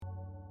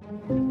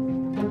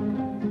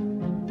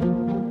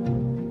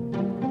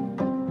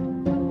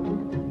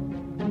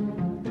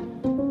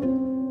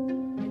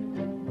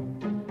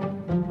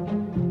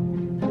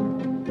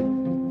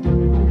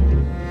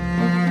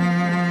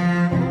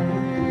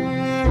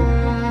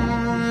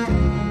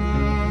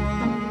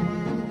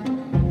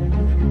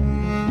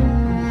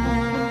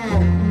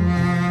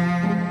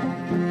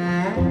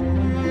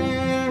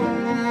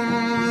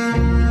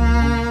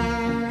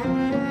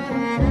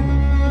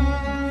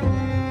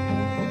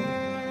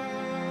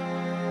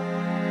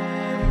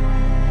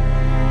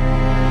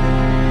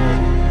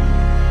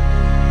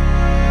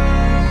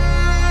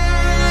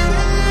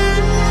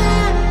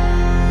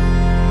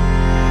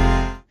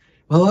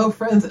Hello,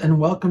 friends, and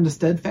welcome to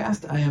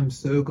Steadfast. I am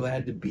so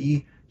glad to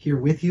be here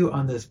with you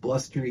on this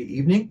blustery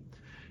evening.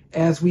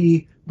 As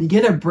we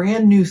begin a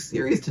brand new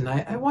series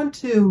tonight, I want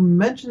to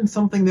mention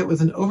something that was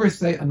an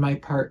oversight on my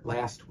part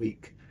last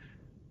week,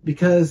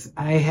 because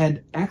I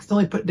had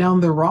accidentally put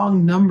down the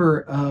wrong number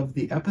of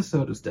the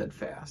episode of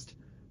Steadfast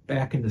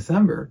back in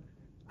December.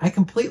 I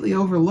completely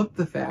overlooked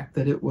the fact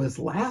that it was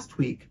last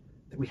week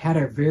that we had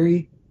our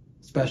very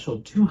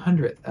special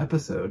 200th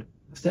episode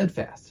of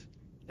Steadfast.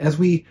 As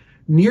we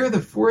near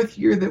the fourth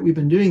year that we've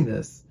been doing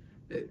this,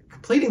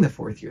 completing the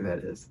fourth year, that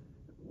is,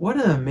 what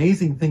an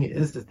amazing thing it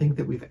is to think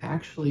that we've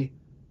actually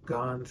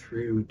gone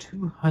through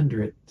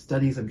 200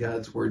 studies of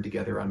God's Word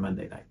together on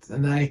Monday nights.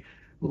 And I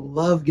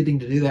love getting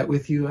to do that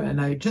with you, and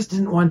I just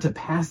didn't want to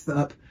pass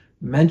up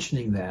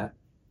mentioning that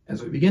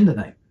as we begin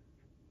tonight.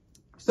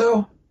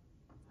 So,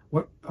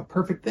 what a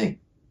perfect thing.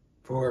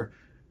 For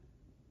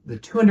the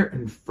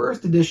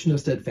 201st edition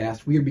of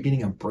Steadfast, we are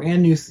beginning a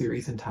brand new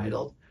series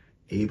entitled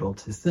Abel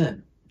to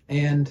Sin.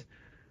 And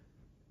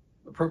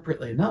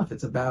appropriately enough,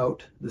 it's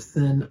about the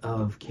sin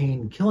of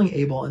Cain killing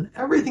Abel and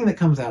everything that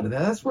comes out of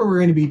that. That's where we're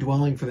going to be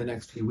dwelling for the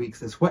next few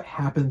weeks, is what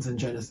happens in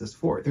Genesis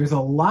 4. There's a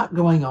lot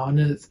going on,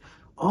 and it's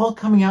all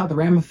coming out, the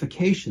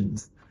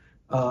ramifications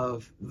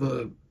of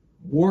the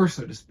war,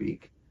 so to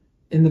speak,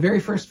 in the very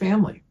first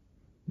family.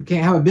 You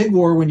can't have a big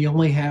war when you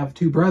only have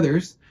two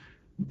brothers,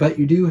 but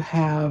you do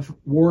have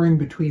warring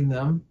between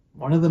them.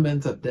 One of them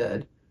ends up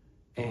dead,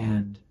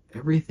 and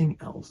everything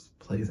else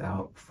plays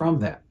out from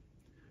that.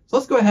 So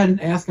let's go ahead and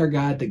ask our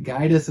God to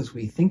guide us as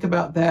we think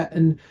about that.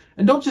 And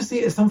don't just see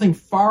it as something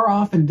far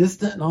off and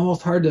distant and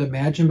almost hard to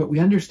imagine, but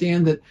we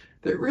understand that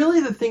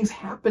really the things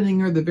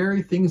happening are the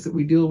very things that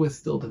we deal with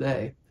still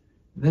today.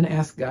 And then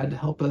ask God to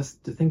help us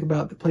to think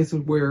about the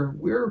places where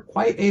we're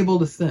quite able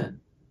to sin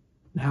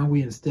and how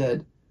we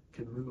instead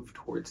can move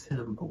towards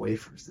Him away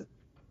from sin.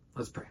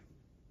 Let's pray.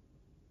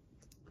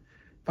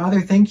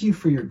 Father, thank you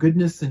for your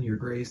goodness and your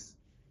grace.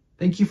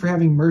 Thank you for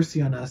having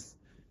mercy on us.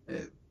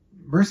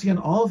 Mercy on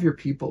all of your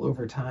people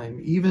over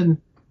time,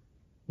 even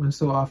when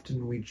so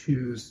often we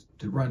choose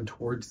to run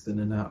towards sin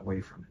and not away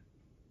from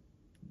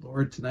it.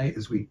 Lord, tonight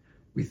as we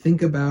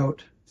think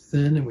about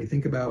sin and we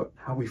think about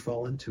how we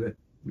fall into it,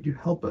 would you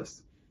help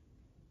us?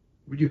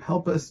 Would you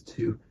help us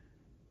to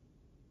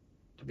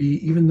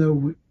be, even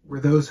though we're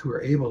those who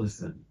are able to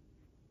sin,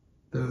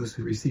 those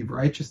who receive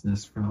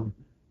righteousness from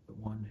the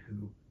one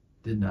who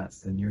did not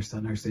sin, your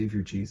Son, our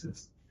Savior,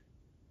 Jesus.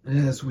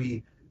 And as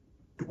we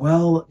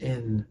dwell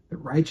in the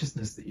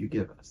righteousness that you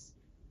give us,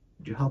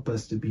 would you help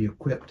us to be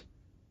equipped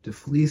to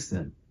flee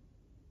sin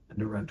and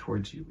to run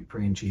towards you? We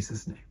pray in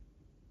Jesus' name.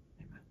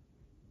 Amen.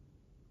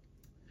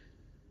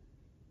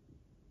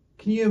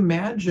 Can you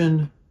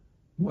imagine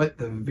what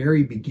the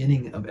very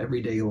beginning of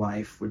everyday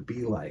life would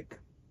be like?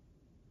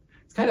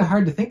 It's kind of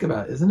hard to think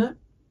about, isn't it?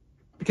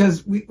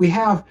 Because we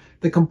have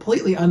the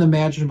completely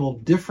unimaginable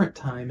different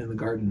time in the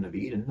Garden of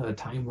Eden, a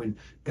time when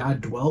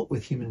God dwelt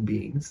with human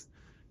beings.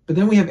 But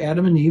then we have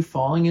Adam and Eve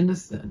falling into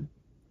sin,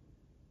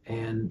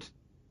 and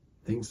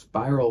things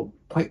spiral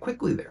quite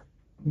quickly there.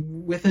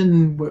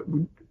 Within what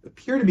would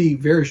appear to be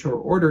very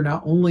short order,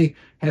 not only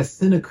has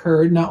sin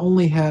occurred, not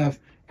only have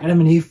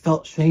Adam and Eve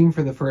felt shame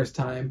for the first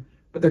time,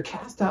 but they're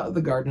cast out of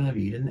the Garden of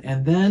Eden,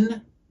 and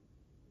then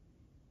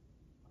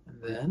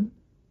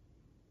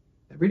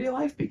everyday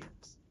life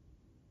begins.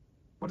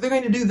 What are they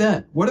going to do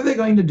then? What are they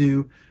going to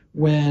do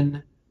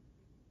when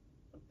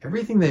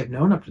everything they've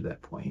known up to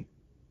that point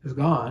is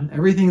gone?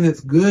 Everything that's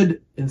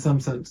good in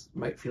some sense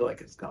might feel like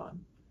it's gone.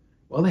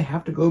 Well, they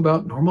have to go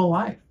about normal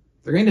life.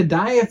 They're going to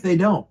die if they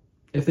don't.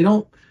 If they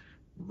don't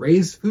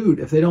raise food,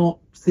 if they don't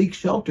seek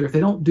shelter, if they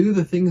don't do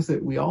the things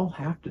that we all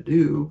have to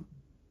do,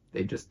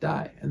 they just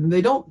die. And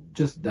they don't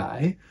just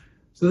die,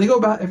 so they go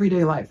about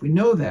everyday life. We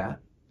know that.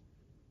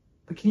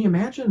 But can you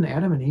imagine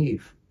Adam and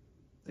Eve?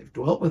 They've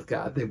dwelt with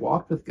God. They've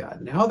walked with God.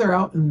 Now they're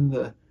out in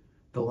the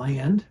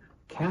land,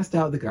 cast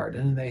out of the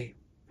garden, and they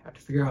have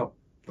to figure out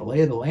the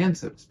lay of the land,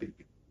 so to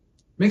speak.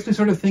 Makes me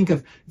sort of think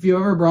of if you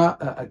ever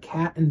brought a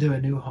cat into a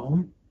new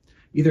home,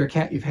 either a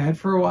cat you've had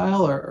for a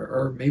while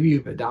or maybe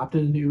you've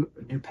adopted a new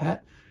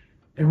pet.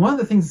 And one of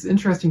the things that's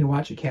interesting to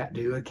watch a cat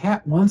do, a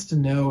cat wants to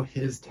know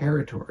his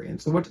territory. And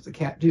so what does a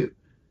cat do?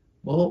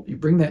 Well, you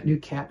bring that new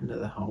cat into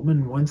the home,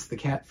 and once the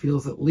cat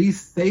feels at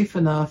least safe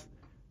enough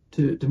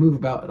to move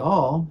about at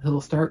all,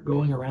 he'll start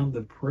going around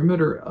the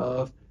perimeter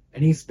of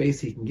any space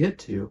he can get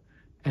to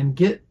and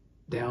get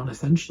down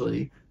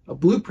essentially a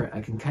blueprint.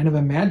 I can kind of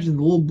imagine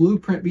the little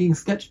blueprint being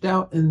sketched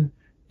out in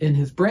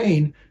his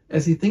brain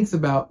as he thinks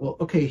about, well,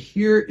 okay,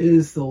 here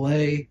is the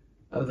lay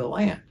of the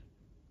land.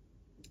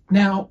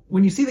 Now,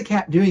 when you see the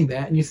cat doing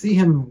that and you see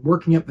him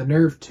working up the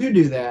nerve to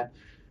do that,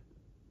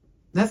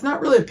 that's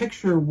not really a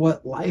picture of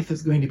what life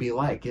is going to be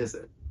like, is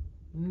it?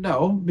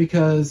 No,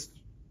 because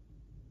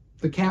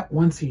the cat,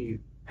 once he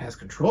has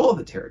control of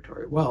the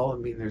territory, well, I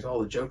mean, there's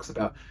all the jokes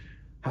about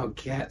how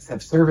cats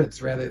have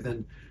servants rather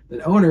than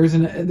owners,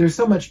 and there's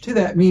so much to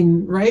that. I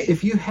mean, right?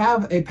 If you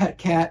have a pet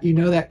cat, you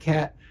know that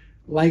cat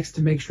likes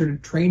to make sure to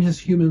train his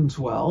humans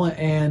well,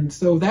 and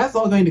so that's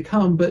all going to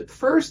come, but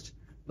first,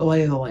 the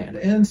lay of the land.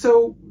 And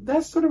so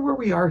that's sort of where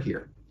we are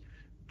here.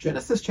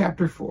 Genesis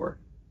chapter 4,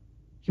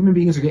 human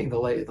beings are getting the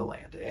lay of the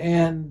land,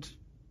 and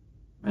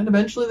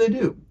eventually they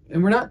do.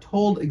 And we're not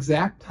told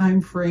exact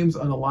time frames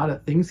on a lot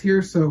of things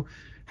here, so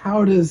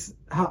how does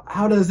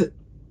it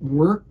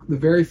work the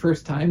very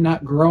first time?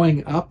 Not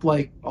growing up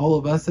like all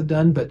of us have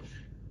done,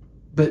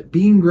 but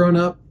being grown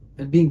up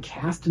and being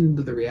cast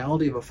into the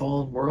reality of a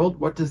fallen world.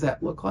 What does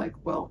that look like?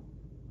 Well,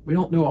 we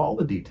don't know all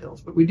the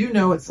details, but we do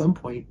know at some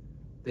point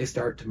they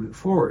start to move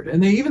forward.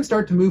 And they even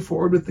start to move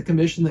forward with the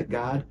commission that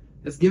God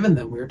has given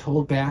them. We are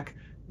told back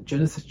in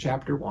Genesis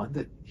chapter 1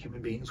 that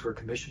human beings were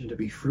commissioned to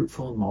be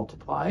fruitful and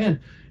multiply. And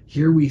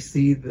here we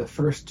see the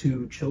first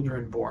two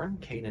children born,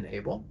 Cain and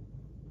Abel.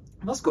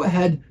 Let's go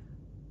ahead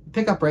and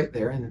pick up right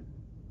there and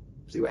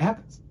see what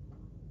happens.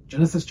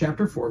 Genesis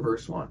chapter 4,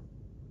 verse 1.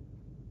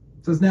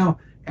 It says, "Now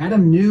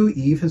Adam knew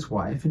Eve his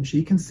wife, and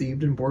she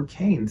conceived and bore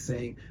Cain,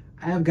 saying,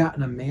 I have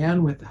gotten a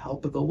man with the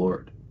help of the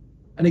Lord.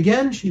 And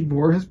again she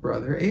bore his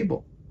brother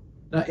Abel.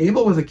 Now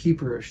Abel was a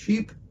keeper of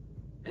sheep,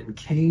 and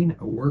Cain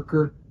a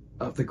worker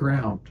of the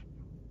ground.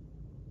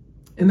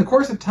 In the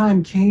course of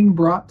time, Cain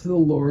brought to the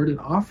Lord an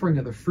offering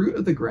of the fruit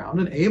of the ground,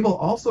 and Abel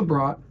also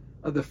brought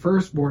of the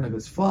firstborn of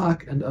his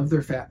flock and of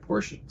their fat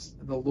portions.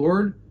 And the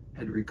Lord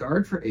had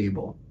regard for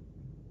Abel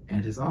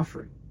and his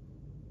offering."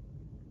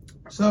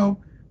 So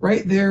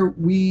right there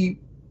we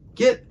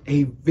get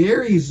a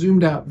very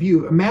zoomed out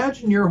view.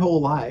 Imagine your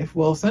whole life.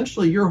 Well,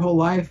 essentially your whole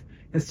life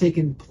has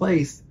taken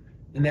place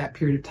in that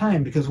period of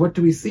time, because what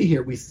do we see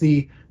here? We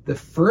see the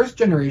first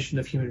generation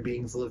of human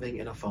beings living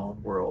in a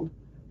fallen world,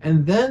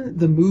 and then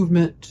the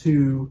movement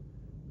to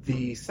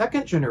the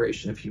second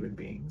generation of human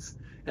beings.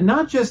 And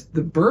not just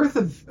the birth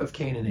of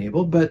Cain and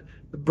Abel, but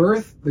the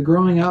birth, the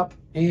growing up,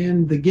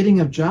 and the getting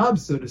of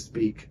jobs, so to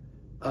speak,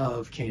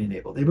 of Cain and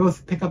Abel. They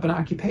both pick up an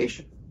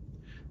occupation.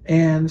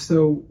 And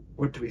so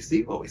what do we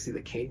see? Well, we see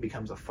that Cain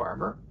becomes a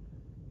farmer,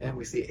 and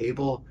we see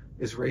Abel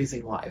is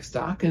raising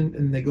livestock,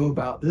 and they go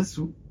about this.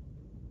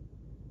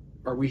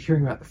 Are we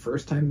hearing about the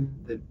first time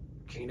that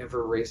Cain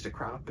ever raised a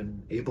crop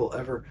and Abel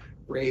ever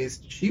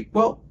raised sheep?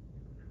 Well,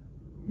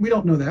 we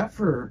don't know that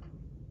for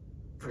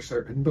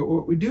certain, but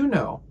what we do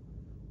know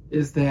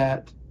is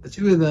that the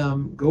two of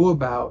them go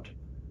about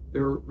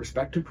their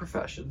respective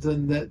professions,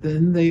 and that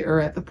then they are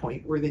at the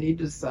point where they need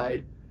to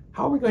decide,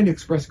 how are we going to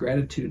express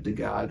gratitude to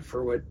God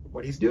for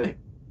what he's doing?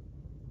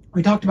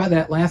 We talked about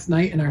that last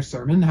night in our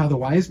sermon, how the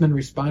wise men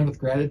respond with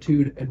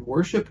gratitude and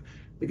worship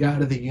the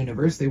God of the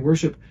universe. They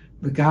worship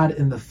the God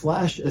in the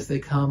flesh as they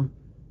come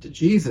to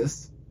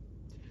Jesus.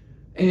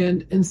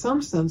 And in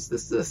some sense,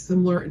 this is a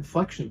similar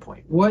inflection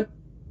point. What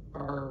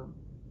are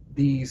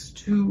these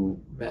two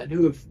men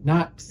who have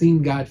not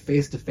seen God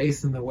face to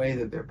face in the way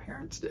that their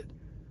parents did,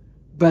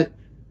 but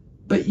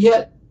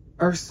yet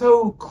are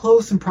so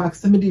close in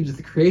proximity to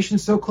the creation,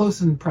 so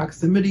close in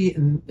proximity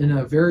in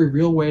a very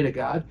real way to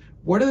God?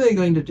 What are they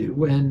going to do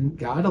when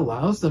God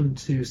allows them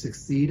to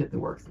succeed at the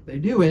work that they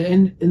do?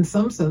 And in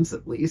some sense,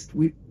 at least,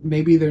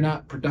 maybe they're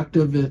not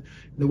productive in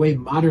the way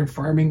modern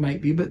farming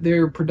might be, but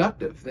they're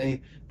productive.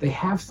 They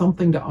have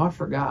something to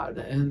offer God.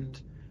 And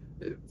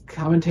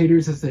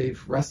commentators, as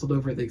they've wrestled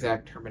over the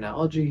exact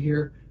terminology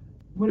here,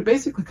 what it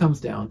basically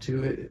comes down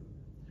to,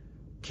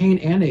 Cain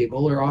and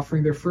Abel are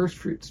offering their first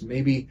fruits.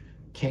 Maybe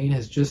Cain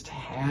has just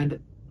had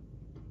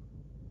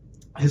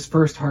his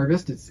first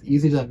harvest. It's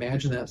easy to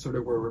imagine that's sort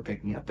of where we're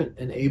picking up.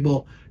 And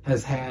Abel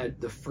has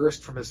had the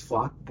first from his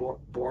flock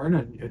born,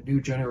 a new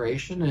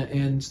generation.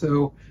 And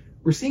so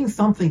we're seeing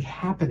something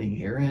happening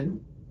here.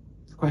 And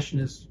the question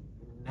is,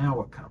 now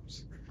what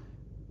comes?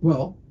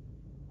 Well,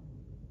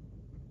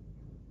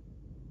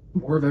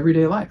 more of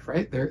everyday life,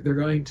 right? They're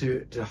going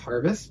to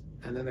harvest,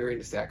 and then they're going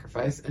to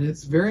sacrifice. And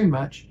it's very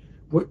much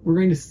what we're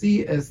going to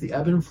see as the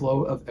ebb and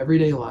flow of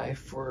everyday life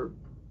for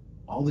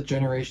all the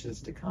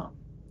generations to come.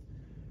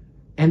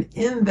 And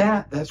in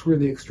that's where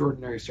the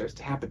extraordinary starts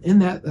to happen. In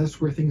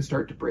that's where things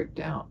start to break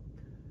down.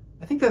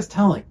 I think that's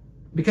telling,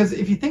 because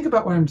if you think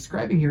about what I'm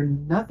describing here,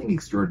 nothing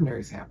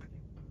extraordinary is happening.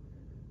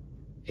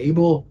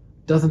 Abel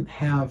doesn't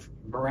have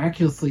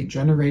miraculously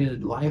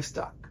generated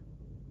livestock.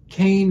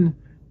 Cain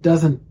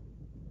doesn't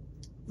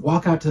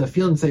walk out to the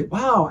field and say,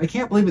 wow, I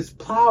can't believe it's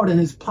plowed, and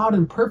it's plowed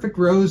in perfect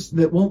rows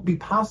that won't be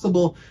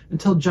possible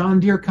until John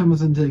Deere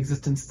comes into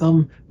existence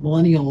some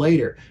millennia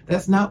later.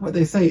 That's not what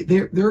they say.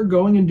 They're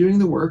going and doing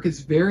the work. It's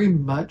very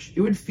much,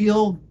 it would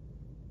feel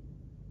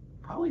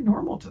probably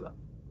normal to them.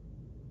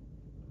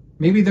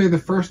 Maybe they're the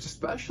first to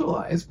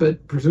specialize,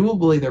 but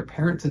presumably their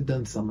parents had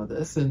done some of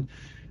this. And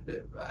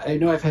I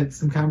know I've had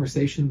some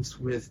conversations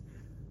with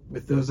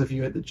those of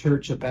you at the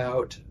church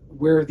about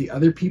where the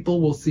other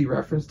people will see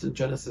referenced in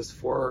Genesis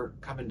 4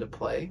 come into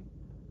play.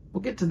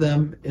 We'll get to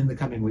them in the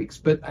coming weeks,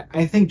 but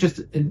I think just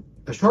in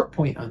a short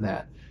point on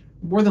that,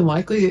 more than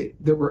likely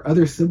there were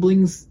other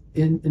siblings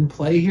in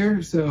play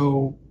here,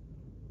 so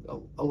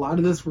a lot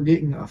of this we're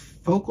getting a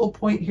focal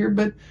point here,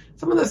 but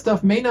some of this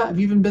stuff may not have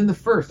even been the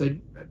first.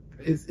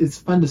 It's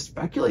fun to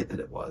speculate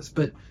that it was,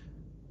 but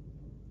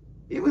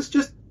it was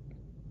just,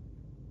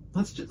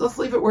 let's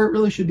leave it where it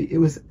really should be. It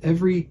was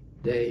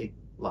everyday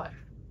life.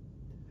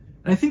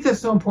 And I think that's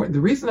so important.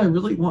 The reason I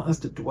really want us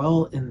to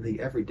dwell in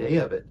the everyday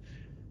of it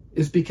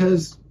is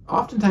because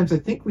oftentimes I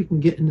think we can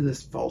get into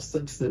this false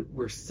sense that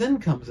where sin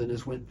comes in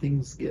is when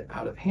things get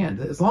out of hand.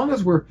 As long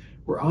as we're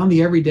on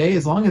the everyday,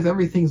 as long as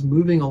everything's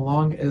moving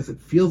along as it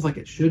feels like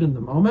it should in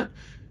the moment,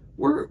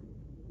 we're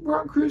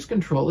on cruise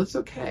control. It's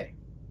okay.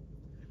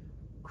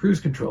 Cruise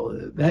control,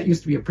 that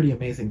used to be a pretty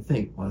amazing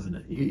thing, wasn't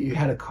it? You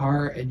had a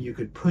car and you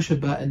could push a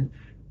button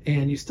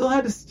and you still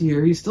had to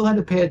steer, you still had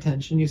to pay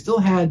attention, you still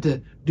had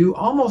to do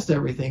almost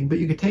everything, but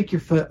you could take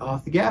your foot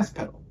off the gas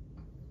pedal.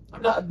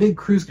 I'm not a big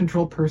cruise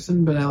control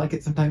person, but I like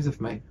it sometimes if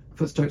my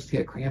foot starts to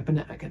get cramp in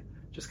it, I can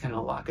just kind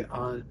of lock it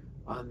on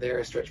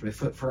there, stretch my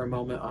foot for a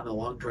moment on a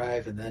long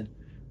drive, and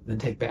then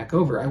take back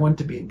over. I want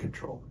to be in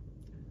control.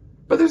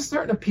 But there's a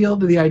certain appeal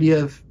to the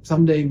idea of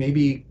someday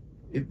maybe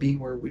it being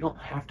where we don't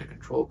have to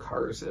control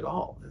cars at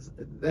all.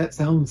 That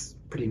sounds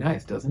pretty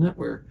nice, doesn't it?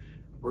 Where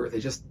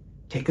they just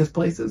take us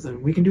places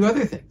and we can do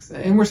other things.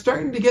 And we're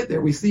starting to get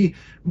there. We see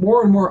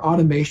more and more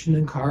automation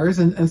in cars,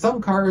 and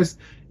some cars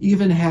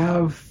even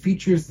have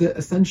features that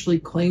essentially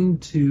claim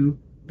to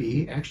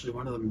be, actually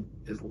one of them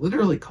is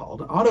literally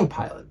called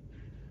autopilot.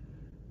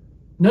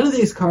 None of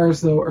these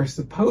cars, though, are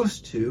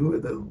supposed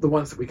to, the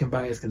ones that we can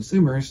buy as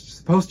consumers,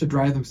 supposed to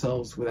drive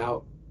themselves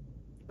without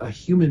a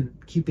human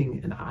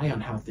keeping an eye on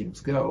how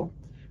things go.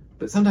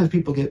 But sometimes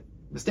people get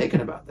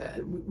mistaken about that.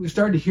 We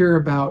started to hear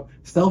about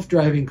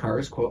self-driving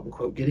cars, quote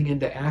unquote, getting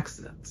into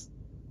accidents.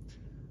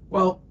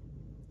 Well,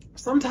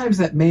 sometimes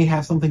that may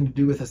have something to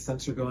do with a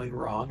sensor going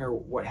wrong or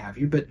what have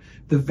you, but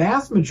the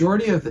vast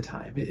majority of the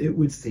time, it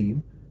would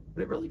seem,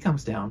 what it really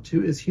comes down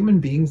to is human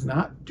beings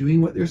not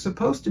doing what they're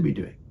supposed to be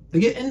doing.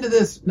 They get into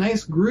this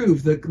nice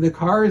groove. The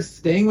car is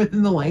staying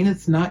within the lane.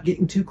 It's not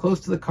getting too close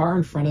to the car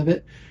in front of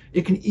it.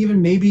 It can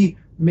even maybe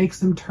make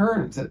some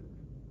turns.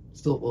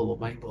 Still a little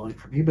mind-blowing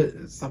for me,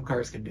 but some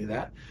cars can do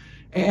that.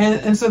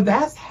 And so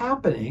that's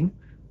happening.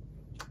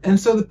 And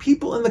so the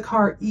people in the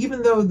car,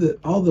 even though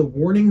all the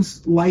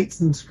warnings lights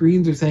and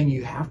screens are saying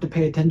you have to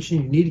pay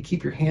attention, you need to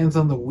keep your hands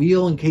on the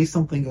wheel in case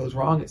something goes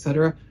wrong,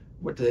 etc.,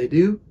 what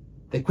do?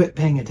 They quit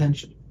paying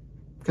attention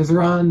because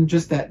they're on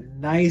just that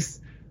nice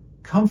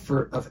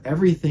comfort of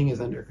everything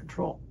is under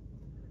control.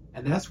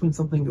 And that's when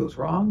something goes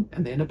wrong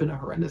and they end up in a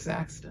horrendous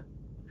accident.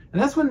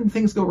 And that's when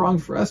things go wrong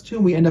for us too,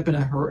 and we end up in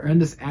a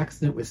horrendous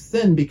accident with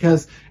sin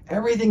because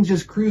everything's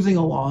just cruising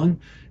along.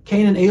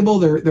 Cain and Abel,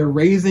 they're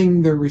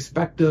raising their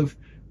respective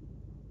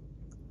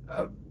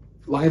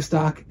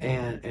livestock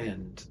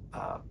and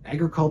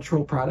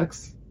agricultural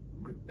products,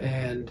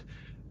 and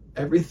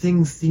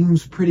everything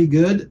seems pretty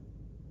good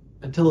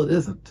until it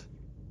isn't.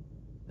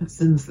 And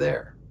sin's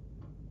there.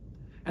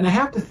 And I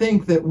have to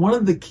think that one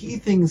of the key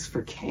things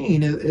for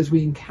Cain, as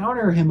we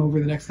encounter him over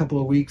the next couple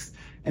of weeks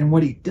and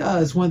what he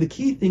does, one of the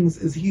key things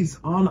is he's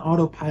on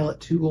autopilot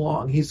too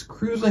long. He's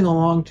cruising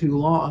along too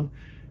long.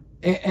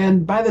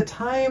 And by the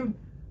time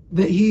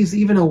that he's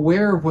even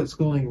aware of what's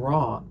going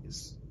wrong,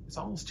 it's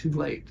almost too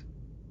late.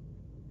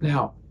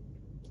 Now,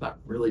 it's not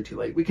really too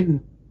late. We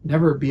can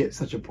never be at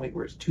such a point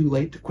where it's too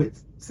late to quit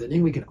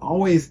sinning. We can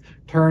always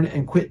turn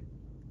and quit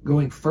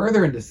going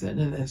further into sin,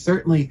 and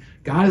certainly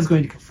God is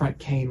going to confront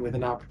Cain with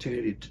an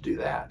opportunity to do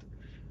that.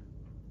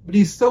 But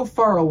he's so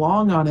far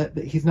along on it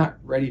that he's not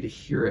ready to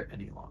hear it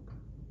any longer.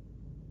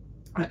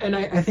 And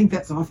I think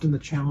that's often the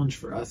challenge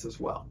for us as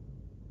well.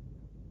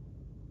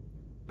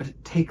 But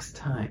it takes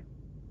time.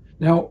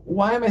 Now,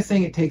 why am I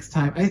saying it takes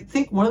time? I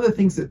think one of the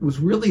things that was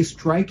really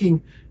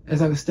striking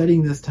as I was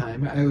studying this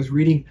time, I was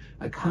reading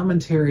a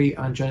commentary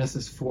on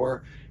Genesis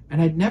 4, and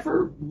I'd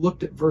never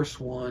looked at verse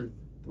 1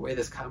 the way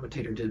this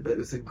commentator did, but it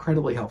was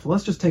incredibly helpful.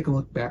 Let's just take a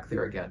look back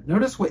there again.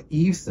 Notice what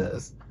Eve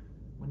says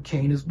when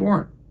Cain is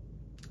born.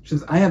 She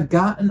says, I have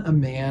gotten a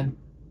man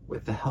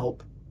with the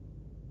help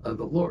of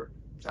the Lord.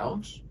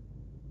 Sounds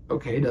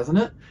okay, doesn't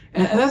it?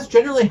 And that's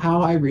generally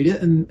how I read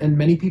it, and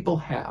many people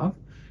have.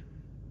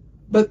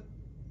 But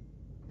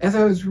as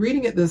I was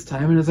reading it this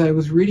time, and as I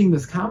was reading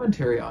this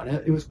commentary on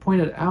it, it was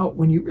pointed out,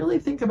 when you really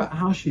think about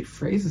how she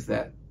phrases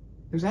that,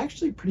 there's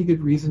actually pretty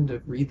good reason to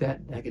read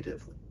that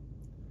negatively.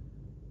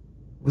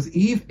 Was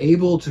Eve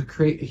able to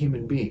create a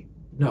human being?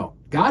 No.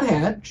 God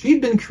had.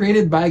 She'd been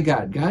created by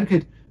God. God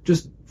could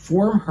just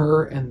form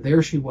her, and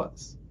there she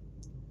was.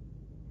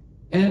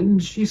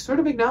 And she sort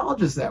of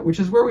acknowledges that, which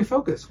is where we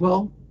focus.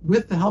 Well,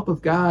 with the help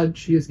of God,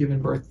 she has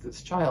given birth to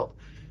this child.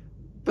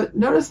 But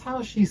notice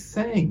how she's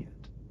saying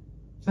it.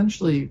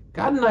 Essentially,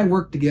 God and I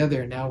work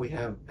together, and now we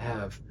have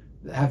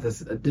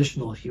this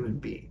additional human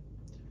being.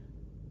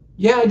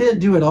 Yeah, I didn't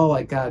do it all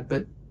like God,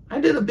 but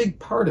I did a big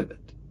part of it.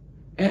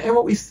 And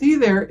what we see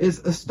there is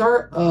a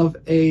start of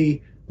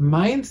a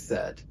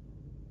mindset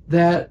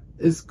that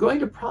is going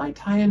to probably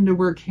tie into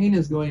where Cain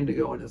is going to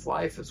go in his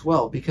life as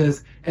well.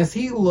 Because as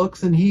he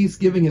looks and he's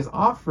giving his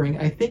offering,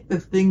 I think the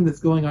thing that's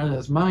going on in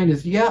his mind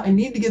is, yeah, I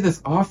need to give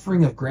this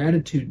offering of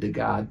gratitude to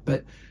God,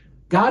 but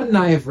God and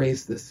I have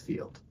raised this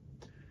field.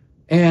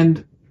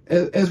 And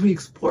as we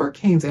explore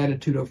Cain's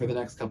attitude over the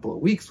next couple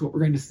of weeks, what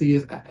we're going to see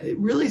is it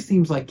really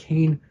seems like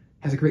Cain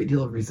has a great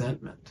deal of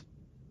resentment.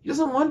 He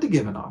doesn't want to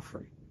give an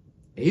offering.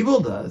 Abel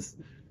does,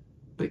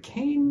 but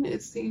Cain,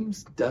 it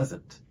seems,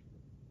 doesn't.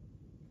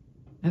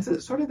 And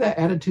it's sort of that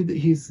attitude that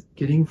he's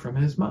getting from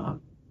his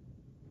mom.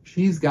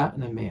 She's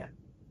gotten a man.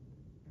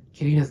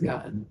 Cain has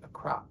gotten a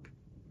crop.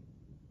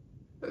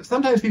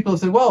 Sometimes people have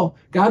said, well,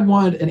 God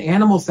wanted an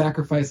animal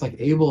sacrifice like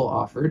Abel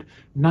offered,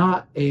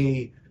 not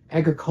a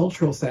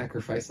agricultural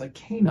sacrifice like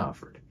Cain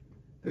offered.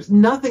 There's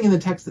nothing in the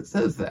text that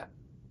says that.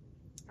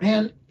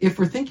 And if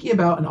we're thinking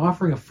about an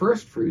offering of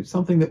first fruits,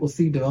 something that we'll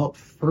see develop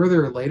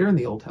further later in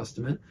the Old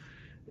Testament,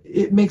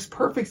 it makes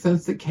perfect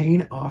sense that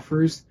Cain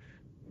offers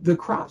the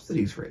crops that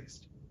he's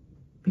raised.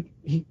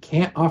 He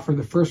can't offer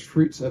the first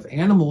fruits of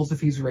animals if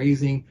he's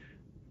raising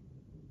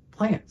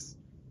plants.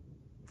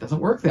 It doesn't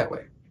work that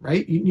way,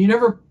 right? You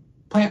never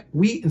plant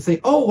wheat and say,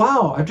 oh,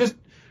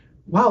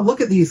 wow,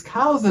 look at these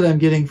cows that I'm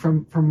getting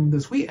from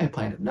this wheat I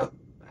planted. No,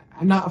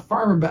 I'm not a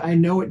farmer, but I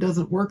know it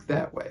doesn't work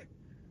that way.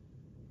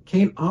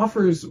 Cain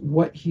offers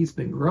what he's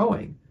been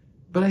growing,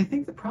 but I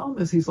think the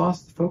problem is he's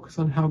lost the focus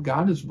on how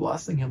God is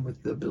blessing him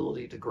with the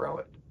ability to grow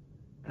it.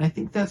 And I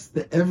think that's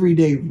the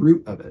everyday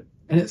root of it.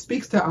 And it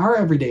speaks to our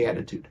everyday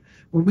attitude.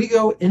 When we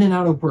go in and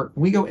out of work,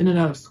 when we go in and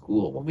out of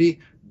school, when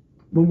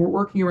we're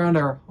working around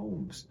our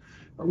homes,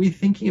 are we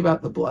thinking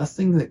about the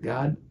blessing that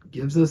God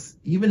gives us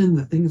even in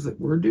the things that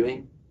we're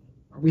doing?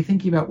 Are we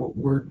thinking about what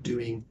we're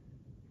doing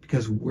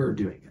because we're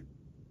doing it?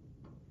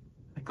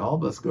 I think all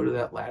of us go to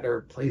that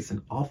latter place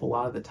an awful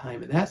lot of the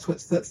time, and that's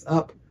what sets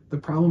up the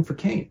problem for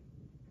Cain.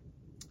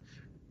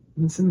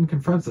 And sin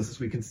confronts us, as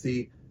we can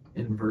see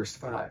in verse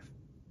 5.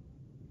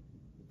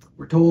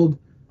 We're told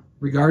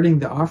regarding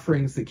the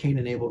offerings that Cain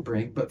and Abel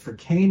bring, but for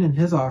Cain and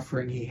his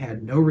offering he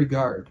had no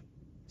regard.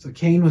 So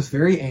Cain was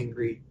very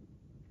angry,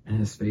 and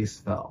his face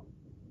fell.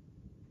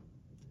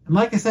 And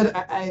like I said,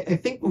 I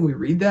think when we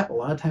read that, a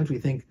lot of times we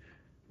think,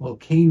 well,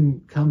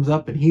 Cain comes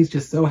up and he's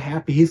just so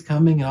happy he's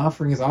coming and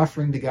offering his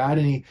offering to God,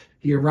 and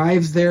he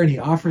arrives there and he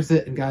offers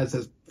it, and God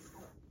says,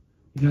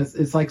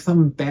 it's like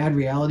some bad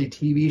reality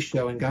TV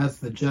show, and God's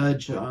the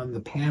judge on the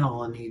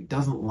panel, and he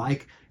doesn't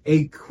like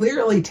a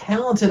clearly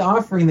talented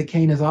offering that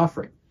Cain is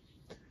offering.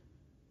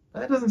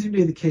 That doesn't seem to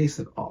be the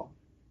case at all.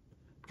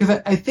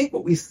 Because I think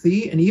what we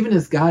see, and even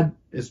as God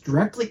is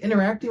directly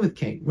interacting with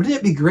Cain, wouldn't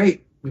it be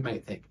great, we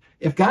might think,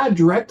 if God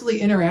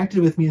directly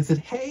interacted with me and said,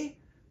 hey,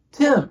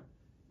 Tim,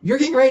 you're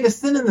getting ready to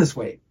sin in this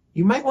way.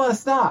 You might want to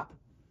stop.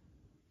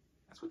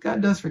 That's what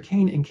God does for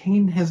Cain, and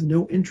Cain has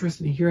no interest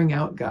in hearing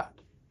out God.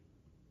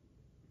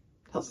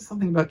 It tells us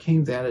something about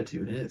Cain's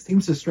attitude, and it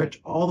seems to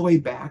stretch all the way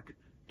back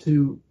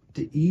to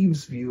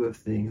Eve's view of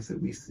things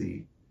that we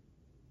see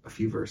a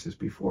few verses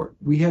before.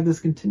 We have this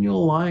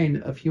continual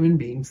line of human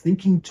beings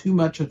thinking too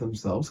much of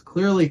themselves.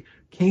 Clearly,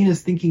 Cain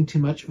is thinking too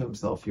much of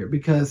himself here,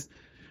 because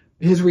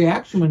his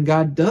reaction when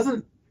God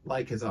doesn't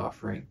like his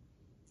offering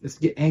is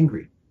to get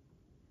angry.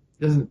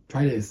 He doesn't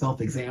try to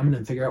self-examine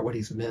and figure out what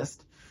he's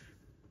missed.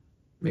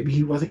 Maybe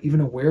he wasn't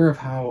even aware of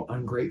how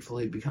ungrateful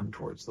he'd become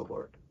towards the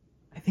Lord.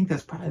 I think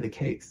that's probably the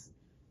case.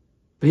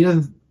 But he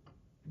doesn't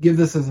give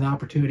this as an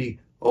opportunity.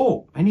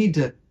 Oh, I need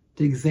to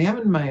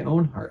examine my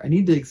own heart. I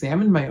need to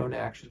examine my own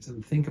actions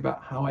and think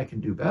about how I can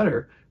do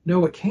better. No,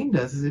 what Cain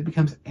does is it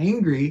becomes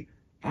angry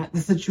at the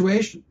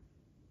situation.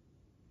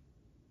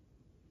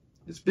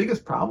 His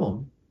biggest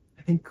problem,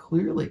 I think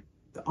clearly,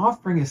 the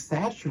offering is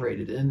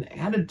saturated in an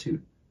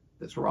attitude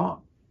that's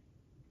wrong.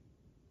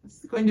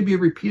 This is going to be a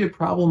repeated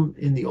problem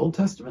in the Old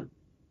Testament.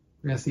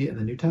 We're going to see it in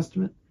the New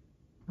Testament.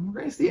 And we're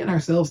going to see it in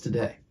ourselves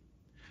today.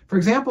 For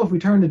example, if we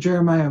turn to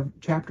Jeremiah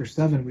chapter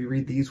 7, we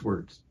read these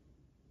words.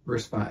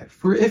 Verse 5,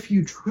 for if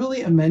you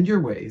truly amend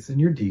your ways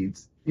and your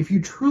deeds, if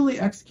you truly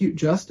execute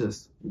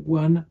justice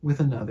one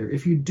with another,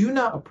 if you do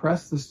not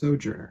oppress the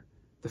sojourner,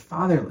 the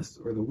fatherless,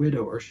 or the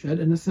widow, or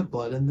shed innocent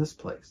blood in this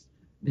place,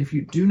 and if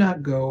you do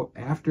not go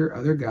after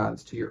other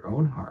gods to your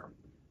own harm,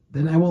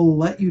 then I will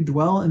let you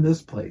dwell in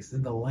this place,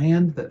 in the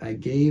land that I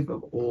gave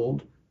of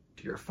old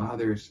to your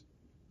fathers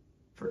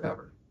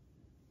forever.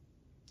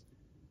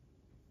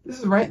 This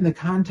is right in the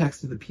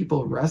context of the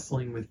people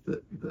wrestling with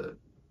the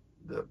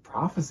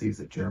prophecies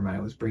that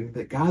Jeremiah was bringing,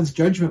 that God's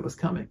judgment was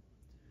coming.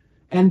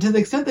 And to the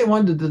extent they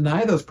wanted to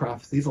deny those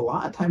prophecies, a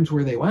lot of times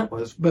where they went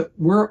was, but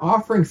we're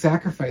offering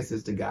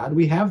sacrifices to God.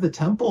 We have the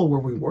temple where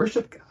we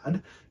worship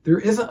God. There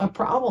isn't a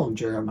problem,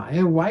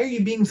 Jeremiah. Why are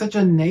you being such a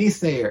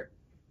naysayer?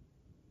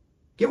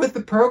 Get with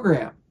the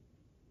program.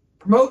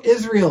 Promote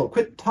Israel.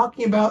 Quit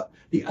talking about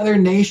the other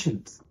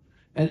nations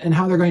and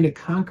how they're going to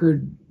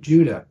conquer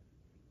Judah.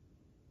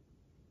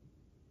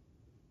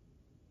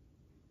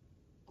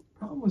 The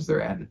problem was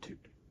their attitude.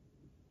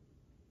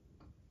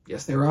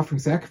 Yes, they were offering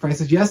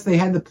sacrifices. Yes, they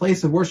had the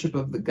place of worship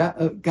of the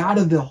God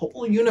of the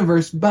whole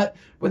universe, but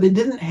what they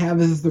didn't have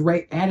is the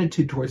right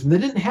attitude towards him. They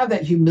didn't have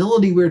that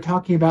humility we were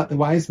talking about the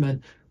wise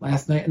men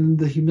last night, and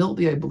the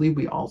humility I believe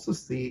we also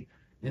see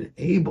in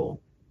Abel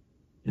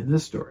in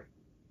this story.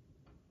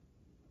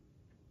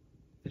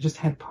 They just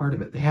had part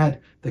of it. They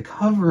had the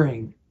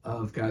covering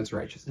of God's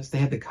righteousness. They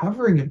had the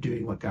covering of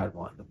doing what God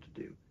wanted them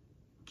to do.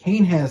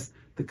 Cain has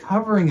the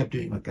covering of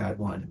doing what God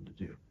wanted him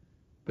to do,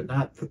 but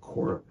not the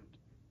core of it.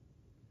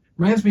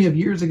 Reminds me of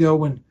years ago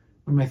when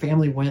my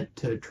family went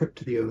to a trip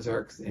to the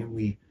Ozarks and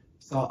we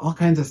saw all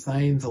kinds of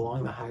signs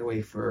along the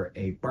highway for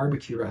a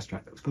barbecue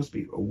restaurant that was supposed to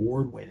be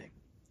award-winning.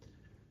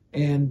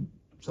 And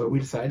so we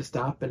decided to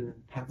stop and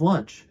have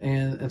lunch.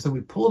 And so we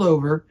pulled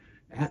over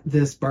at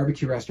this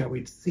barbecue restaurant.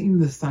 We'd seen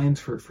the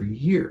signs for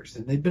years,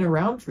 and they'd been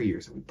around for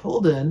years. And we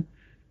pulled in.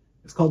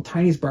 It's called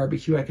Tiny's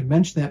Barbecue. I can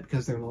mention that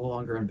because they're no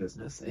longer in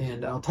business.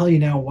 And I'll tell you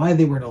now why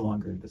they were no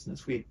longer in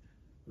business. We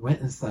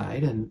went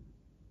inside, and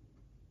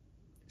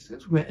as soon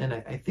as we went in,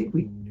 I think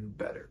we knew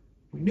better.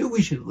 We knew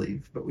we should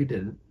leave, but we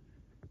didn't.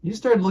 You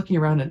started looking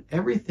around, and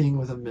everything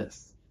was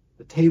amiss.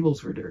 The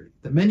tables were dirty.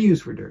 The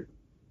menus were dirty.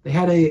 They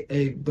had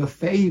a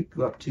buffet you could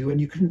go up to, and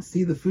you couldn't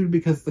see the food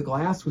because the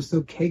glass was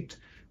so caked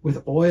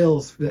with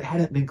oils that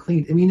hadn't been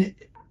cleaned. I mean,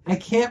 I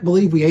can't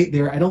believe we ate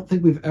there. I don't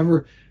think we've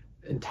ever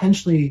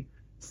intentionally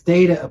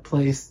stayed at a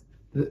place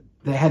that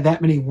had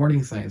that many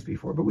warning signs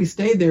before. But we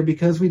stayed there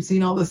because we'd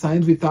seen all the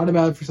signs. We'd thought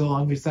about it for so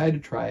long. We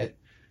decided to try it.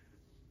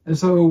 And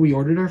so we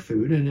ordered our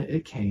food, and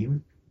it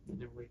came.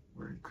 And we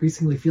were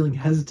increasingly feeling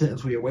hesitant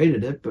as we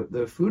awaited it, but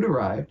the food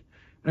arrived.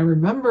 And I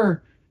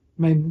remember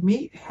my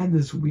meat had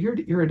this weird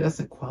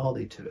iridescent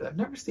quality to it. I've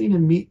never seen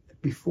in meat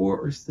before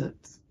or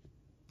since.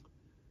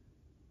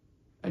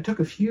 I took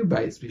a few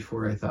bites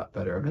before I thought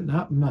better of it,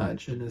 not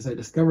much. And as I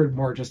discovered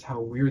more just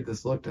how weird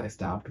this looked, I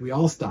stopped. We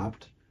all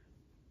stopped.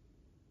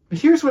 But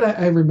here's what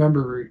I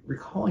remember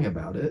recalling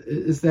about it,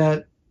 is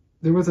that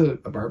there was a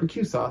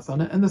barbecue sauce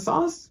on it, and the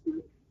sauce,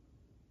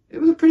 it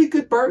was a pretty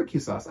good barbecue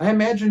sauce. I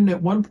imagine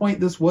at one point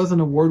this was an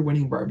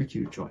award-winning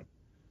barbecue joint.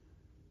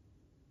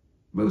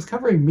 But it was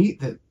covering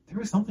meat that there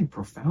was something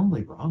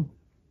profoundly wrong with.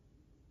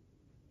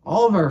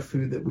 All of our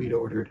food that we'd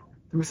ordered,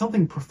 there was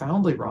something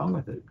profoundly wrong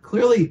with it.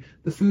 Clearly,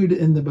 the food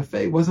in the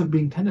buffet wasn't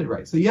being tended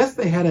right. So yes,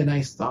 they had a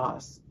nice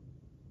sauce,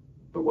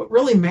 but what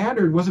really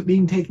mattered wasn't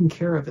being taken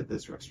care of at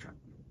this restaurant.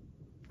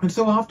 And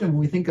so often when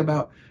we think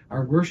about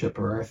our worship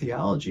or our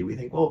theology, we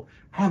think, well,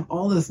 I have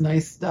all this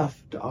nice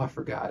stuff to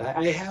offer God.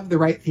 I have the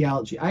right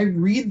theology. I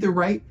read the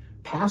right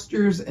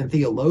pastors and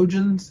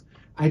theologians.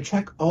 I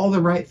check all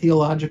the right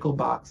theological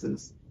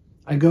boxes.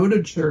 I go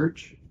to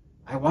church.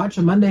 I watch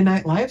a Monday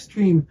night live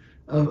stream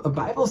of a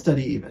Bible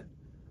study even.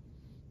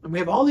 And we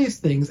have all these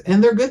things,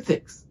 and they're good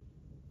things.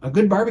 A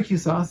good barbecue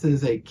sauce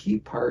is a key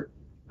part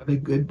of a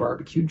good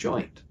barbecue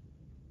joint.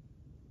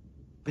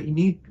 But you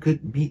need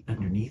good meat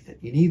underneath it.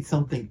 You need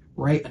something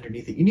right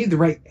underneath it. You need the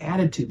right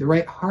attitude, the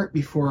right heart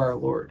before our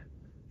Lord.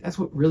 That's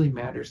what really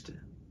matters to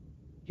him.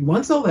 He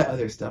wants all that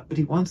other stuff, but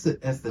he wants it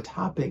as the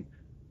topping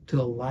to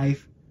a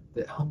life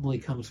that humbly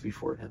comes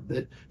before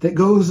him, that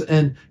goes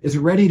and is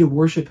ready to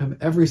worship him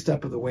every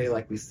step of the way,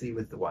 like we see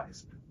with the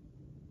wise men.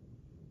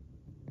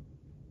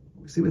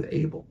 We see with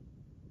Abel.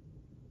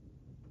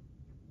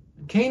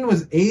 And Cain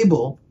was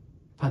able,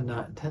 pun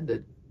not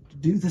intended, to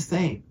do the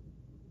same.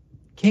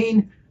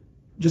 Cain,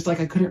 just like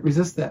I couldn't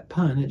resist that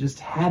pun, it just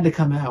had to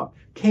come out.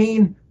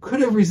 Cain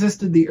could have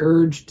resisted the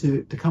urge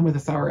to come with a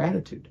sour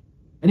attitude.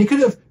 And he could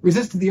have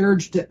resisted the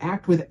urge to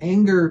act with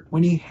anger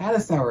when he had a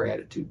sour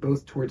attitude,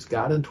 both towards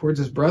God and towards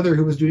his brother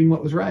who was doing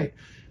what was right.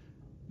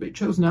 But he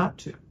chose not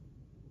to.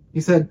 He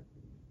said,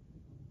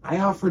 I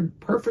offered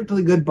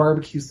perfectly good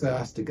barbecue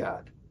sauce to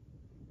God.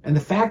 And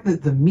the fact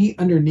that the meat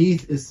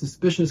underneath is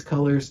suspicious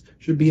colors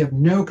should be of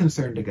no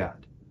concern to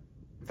God.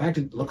 In fact,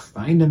 it looks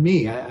fine to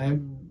me.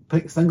 I'm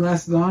putting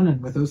sunglasses on,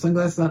 and with those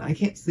sunglasses on, I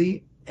can't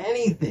see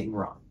anything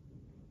wrong.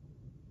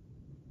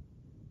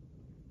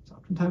 It's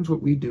oftentimes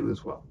what we do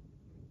as well.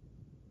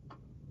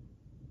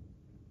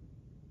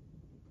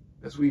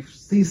 As we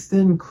see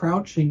sin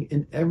crouching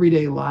in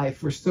everyday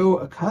life, we're so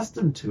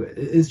accustomed to it.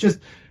 It's just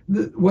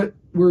what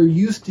we're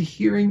used to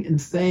hearing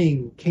and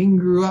saying. Cain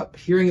grew up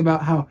hearing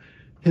about how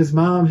his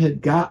mom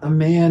had got a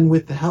man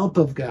with the help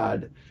of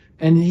God,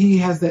 and he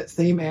has that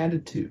same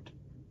attitude.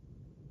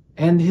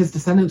 And his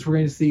descendants were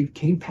going to see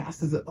Cain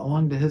passes it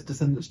along to his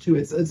descendants too.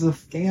 It's a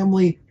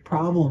family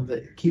problem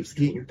that keeps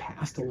getting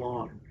passed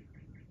along.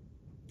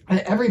 And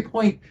at every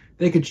point,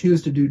 they could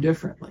choose to do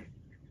differently.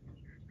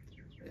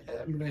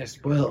 I'm going to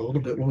spoil it a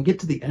little bit. When we get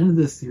to the end of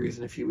this series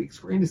in a few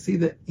weeks, we're going to see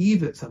that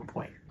Eve at some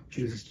point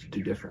chooses to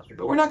do differently.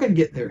 But we're not going to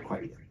get there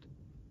quite yet.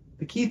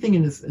 The key thing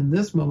is, in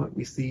this moment,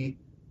 we see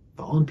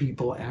fallen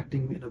people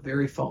acting in a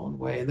very fallen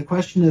way. And the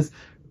question is,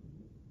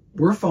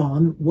 we're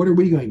fallen, what are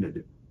we going to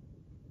do?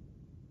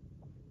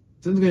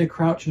 Sin's going to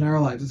crouch in our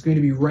lives. It's going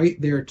to be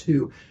right there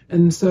too.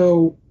 And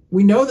so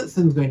we know that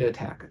sin's going to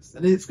attack us.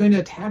 And it's going to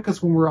attack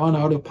us when we're on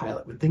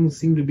autopilot, when things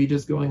seem to be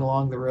just going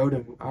along the road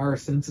and our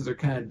senses are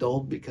kind of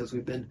dulled because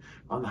we've been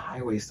on the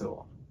highway so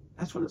long.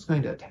 That's when it's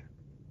going to attack.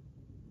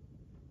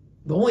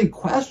 The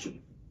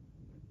question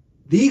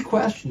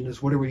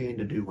is, what are we going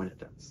to do when it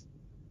does?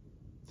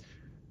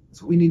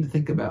 That's what we need to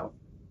think about.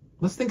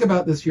 Let's think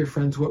about this year,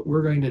 friends, what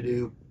we're going to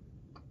do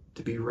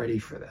to be ready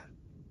for that.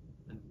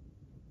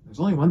 There's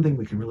only one thing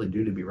we can really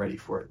do to be ready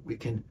for it. We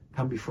can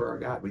come before our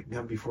God. We can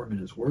come before him in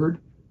his word,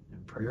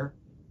 in prayer.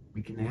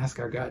 We can ask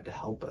our God to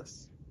help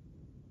us.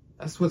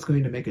 That's what's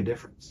going to make a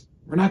difference.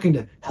 We're not going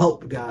to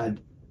help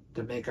God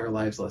to make our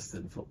lives less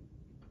sinful.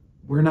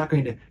 We're not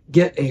going to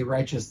get a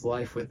righteous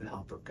life with the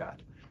help of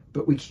God.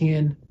 But we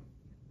can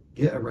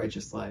get a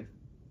righteous life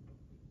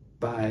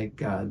by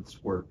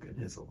God's work and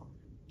his alone.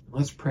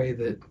 Let's pray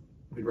that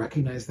we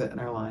recognize that in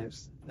our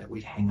lives, that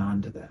we hang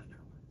on to that in our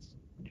lives.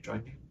 Would you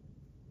join me?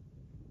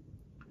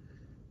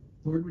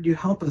 Lord, would you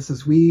help us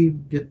as we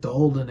get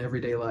dulled in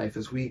everyday life,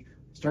 as we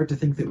start to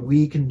think that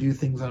we can do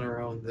things on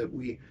our own, that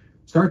we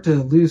start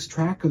to lose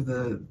track of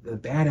the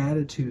bad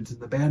attitudes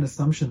and the bad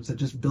assumptions that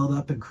just build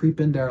up and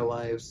creep into our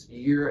lives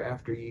year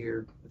after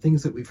year, the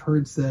things that we've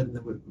heard said and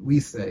that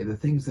we say, the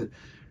things that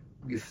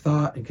we've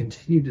thought and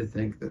continue to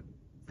think, that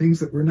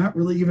things that we're not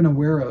really even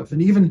aware of.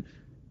 And even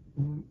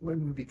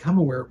when we become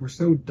aware, we're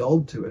so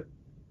dulled to it,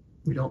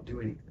 we don't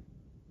do anything.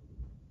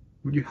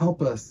 Would you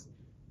help us?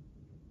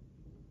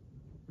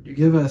 Would you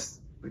give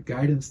us the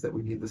guidance that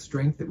we need, the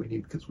strength that we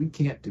need, because we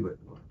can't do it,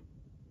 Lord,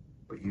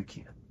 but you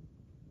can.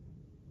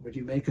 Would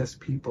you make us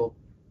people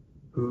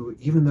who,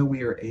 even though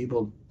we are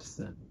able to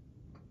sin,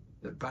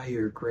 that by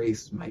your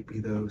grace might be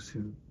those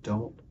who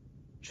don't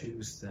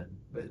choose sin,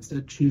 but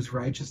instead choose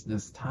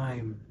righteousness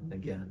time and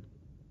again.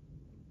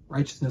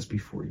 Righteousness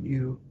before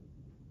you,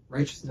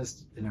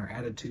 righteousness in our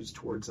attitudes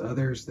towards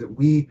others, that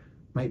we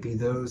might be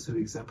those who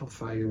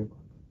exemplify your love.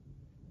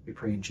 We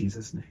pray in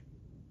Jesus' name.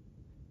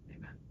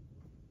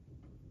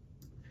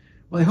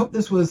 Well, I hope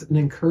this was an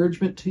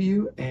encouragement to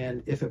you,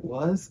 and if it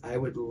was, I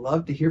would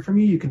love to hear from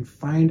you. You can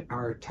find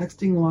our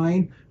texting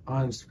line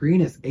on screen.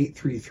 It's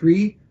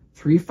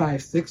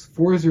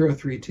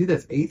 833-356-4032.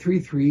 That's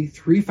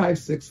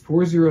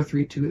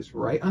 833-356-4032. It's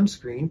right on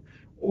screen.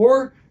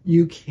 Or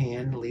you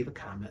can leave a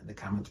comment in the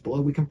comments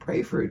below. We can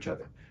pray for each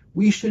other.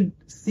 We should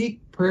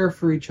seek prayer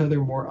for each other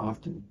more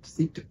often.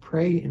 Seek to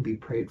pray and be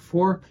prayed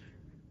for,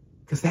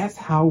 because that's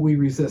how we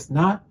resist,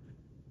 not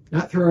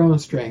through our own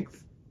strength,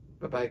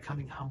 but by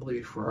coming humbly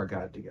before our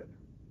God together.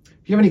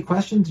 If you have any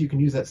questions, you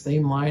can use that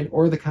same line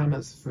or the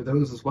comments for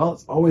those as well.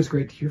 It's always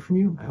great to hear from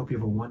you. I hope you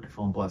have a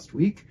wonderful and blessed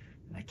week,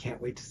 and I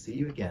can't wait to see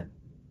you again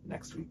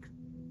next week.